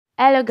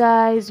Hello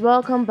guys,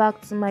 welcome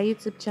back to my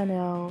YouTube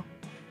channel.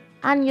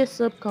 And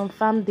Seop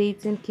confirmed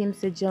dating Kim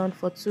Sejeong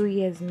for 2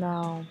 years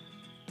now.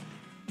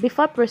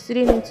 Before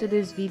proceeding into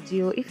this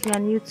video, if you are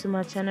new to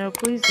my channel,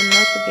 please do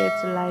not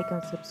forget to like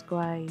and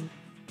subscribe.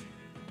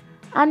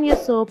 And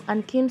Seop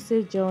and Kim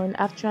Sejeong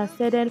have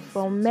transcended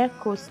from mere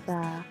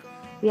co-star.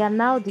 They are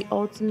now the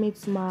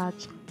ultimate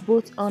match,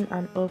 both on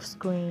and off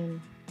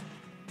screen.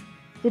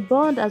 The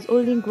bond has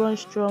only grown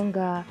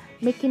stronger,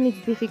 making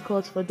it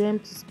difficult for them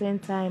to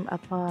spend time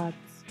apart.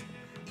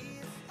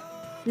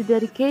 The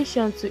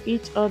dedication to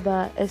each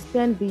other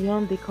extends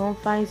beyond the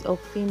confines of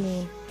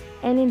filming,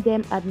 earning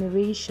them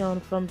admiration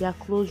from their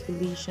close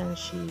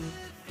relationship.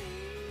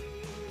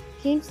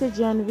 Kim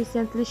Sejeong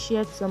recently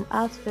shared some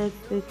heartfelt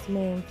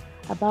statements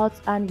about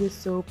Ahn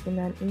Seop in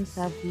an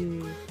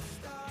interview.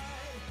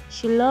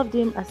 She loved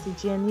him as a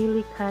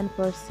genuinely kind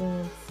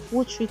person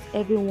who treats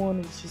everyone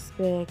with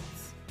respect.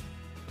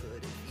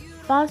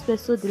 Fans were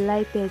so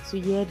delighted to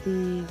hear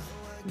this,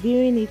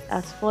 viewing it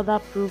as further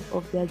proof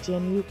of their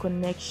genuine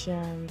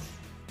connections.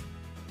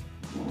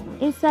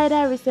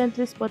 Insider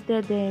recently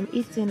spotted them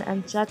eating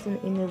and chatting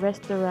in a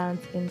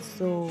restaurant in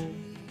Seoul.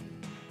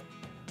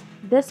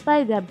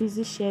 Despite their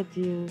busy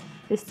schedule,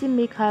 they still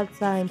make hard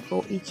time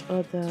for each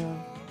other.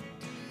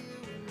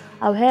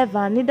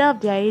 However, neither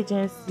of their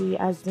agency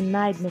has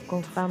denied nor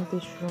confirmed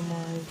these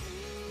rumors.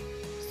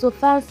 So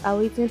fans are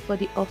waiting for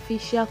the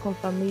official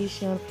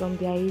confirmation from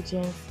their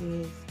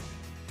agencies.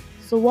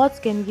 So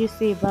what can you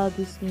say about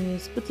this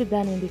news? Put it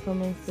down in the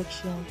comment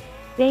section.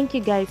 Thank you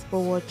guys for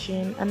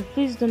watching, and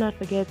please do not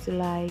forget to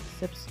like,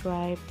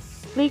 subscribe,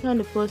 click on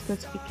the post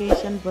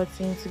notification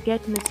button to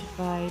get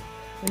notified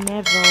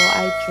whenever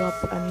I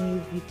drop a new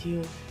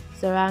video.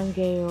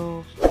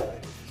 Sejeong.